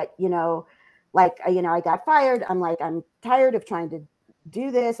story, but, you know, like, you know, I got fired. I'm like, I'm tired of trying to do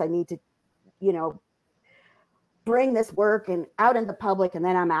this. I need to, you know, bring this work and out in the public, and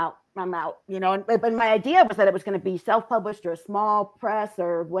then I'm out, you know. But my idea was that it was going to be self-published or a small press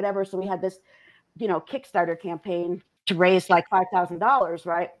or whatever. So we had this, you know, Kickstarter campaign to raise like $5,000,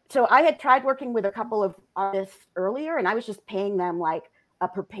 right? So I had tried working with a couple of artists earlier, and I was just paying them like a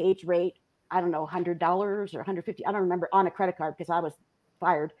per page rate, I don't know, $100 or $150, I don't remember, on a credit card because I was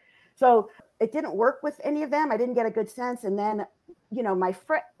fired. So it didn't work with any of them. I didn't get a good sense. And then, you know, my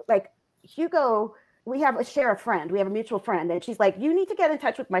friend, like Hugo, we share a friend. We have a mutual friend. And she's like, you need to get in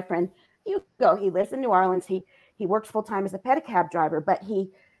touch with my friend Hugo. He lives in New Orleans. He works full time as a pedicab driver, but he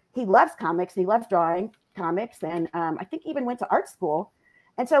loves comics. He loves drawing comics, and I think even went to art school.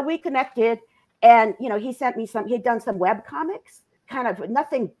 And so we connected, and you know, he sent me he'd done some web comics, kind of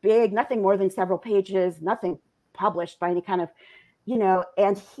nothing big, nothing more than several pages, nothing published by any kind of, you know,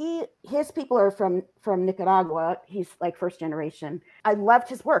 and his people are from Nicaragua. He's like first generation. I loved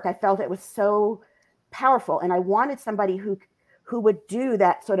his work. I felt it was so powerful, and I wanted somebody who would do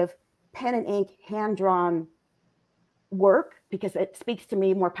that sort of pen and ink, hand-drawn work, because it speaks to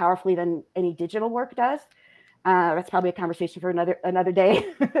me more powerfully than any digital work does. That's probably a conversation for another day.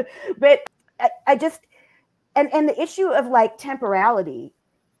 But I just, and the issue of like temporality,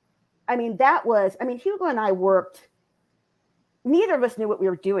 I mean, Hugo and I worked, neither of us knew what we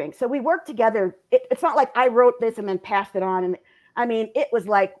were doing. So we worked together. It's not like I wrote this and then passed it on. And I mean, it was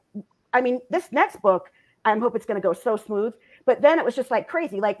like, this next book, I hope it's going to go so smooth. But then it was just like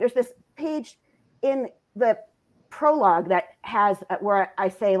crazy. Like there's this page in the prologue that has where I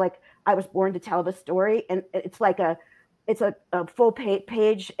say like I was born to tell the story, and it's like a full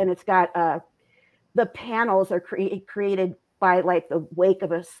page, and it's got the panels are created by like the wake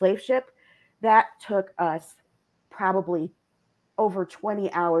of a slave ship. That took us probably over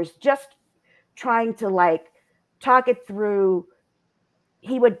 20 hours just trying to like talk it through.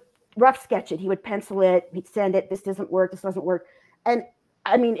 He would rough sketch it, he would pencil it, he'd send it, this doesn't work, this doesn't work. And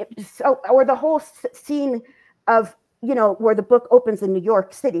I mean, or the whole scene of, you know, where the book opens in New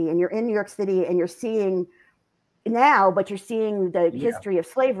York City, and you're in New York City and you're seeing now, but you're seeing the history of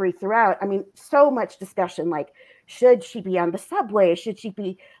slavery throughout. I mean, so much discussion, like, should she be on the subway? Should she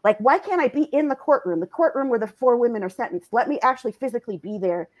be like, why can't I be in the courtroom where the 4 women are sentenced? Let me actually physically be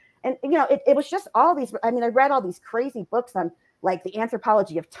there. And, you know, it was just all these, I mean, I read all these crazy books on like the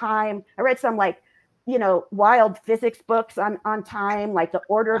anthropology of time. I read some like, you know, wild physics books on time, like The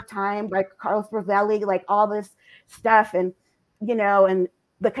Order of Time by Carlos Rovelli, like all this stuff. And, you know, and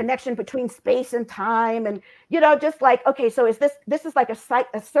the connection between space and time, and, you know, just like, okay, so is this is like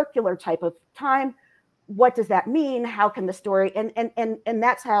a circular type of time. What does that mean? How can the story, and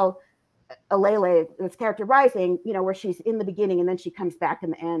that's how Alele, this character Rising, you know, where she's in the beginning and then she comes back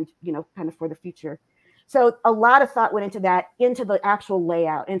in the end, you know, kind of for the future. So a lot of thought went into that, into the actual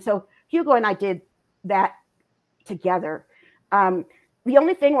layout. And so Hugo and I did that together. The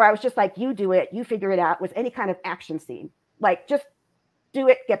only thing where I was just like, you do it, you figure it out, was any kind of action scene. Like, just do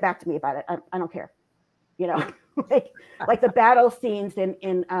it, get back to me about it. I don't care. You know, like the battle scenes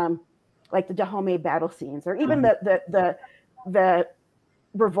in like the Dahomey battle scenes, or even the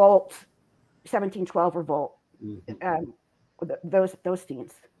revolt, 1712 revolt, those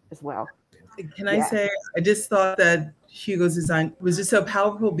scenes as well. Can I say, I just thought that Hugo's design was just so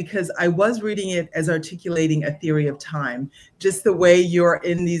powerful, because I was reading it as articulating a theory of time. Just the way you're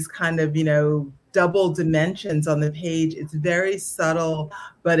in these kind of, you know, double dimensions on the page. It's very subtle,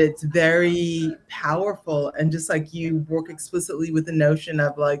 but it's very powerful. And just like you work explicitly with the notion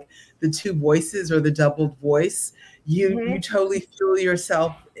of like the 2 voices or the doubled voice, you totally feel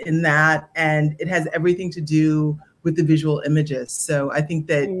yourself in that. And it has everything to do with the visual images. So I think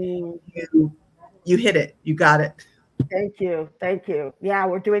that you hit it. You got it. Thank you. Thank you. Yeah,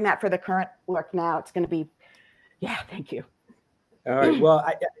 we're doing that for the current work now. It's going to be, thank you. All right. Well,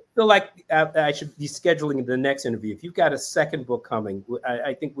 I feel like I should be scheduling the next interview. If you've got a second book coming,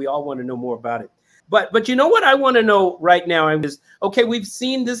 I think we all want to know more about it. But you know what I want to know right now is, okay, we've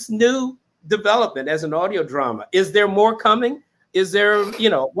seen this new development as an audio drama. Is there more coming? Is there, you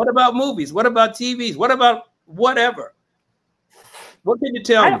know, what about movies? What about TVs? What about whatever? What can you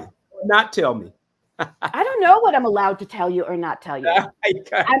tell me or not tell me? I don't know what I'm allowed to tell you or not tell you.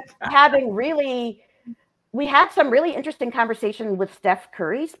 I'm having we had some really interesting conversation with Steph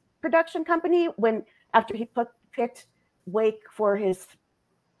Curry's production company after he picked Wake for his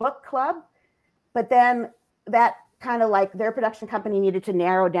book club. But then that kind of like their production company needed to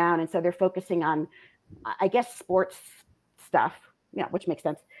narrow down. And so they're focusing on, I guess, sports stuff, which makes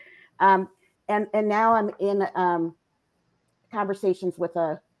sense. And now I'm in conversations with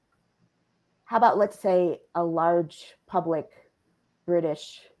how about, let's say, a large public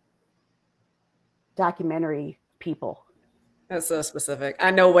British documentary people. That's so specific.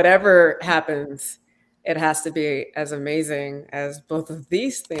 I know whatever happens, it has to be as amazing as both of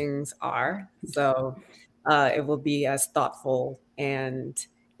these things are. So it will be as thoughtful and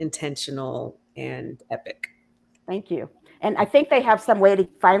intentional and epic. Thank you. And I think they have some way to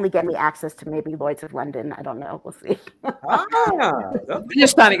finally get me access to maybe Lloyd's of London. I don't know. We'll see. I'm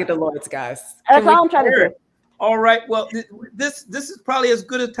just trying to get the Lloyd's, guys. That's all I'm trying to do. All right. Well, this is probably as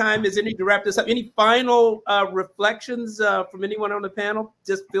good a time as any to wrap this up. Any final reflections from anyone on the panel?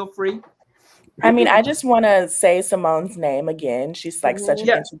 Just feel free. I mean, I just want to say Simone's name again. She's like such an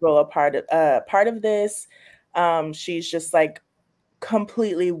integral part of this. She's just like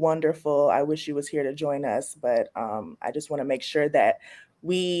completely wonderful. I wish she was here to join us, but I just want to make sure that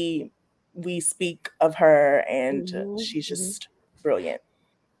we speak of her, and she's just brilliant.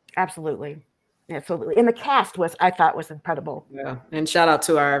 Absolutely. Absolutely. And the cast I thought was incredible. Yeah. And shout out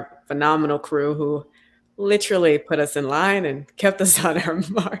to our phenomenal crew who literally put us in line and kept us on our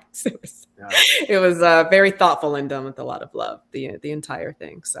marks. It was very thoughtful and done with a lot of love, the entire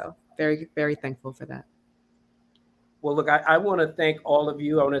thing. So very, very thankful for that. Well, look, I want to thank all of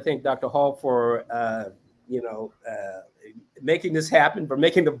you. I want to thank Dr. Hall for, making this happen, for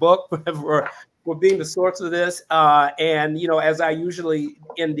making the book, for being the source of this. And, as I usually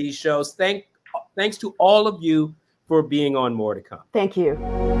end these shows, thanks to all of you for being on More to Come. Thank you.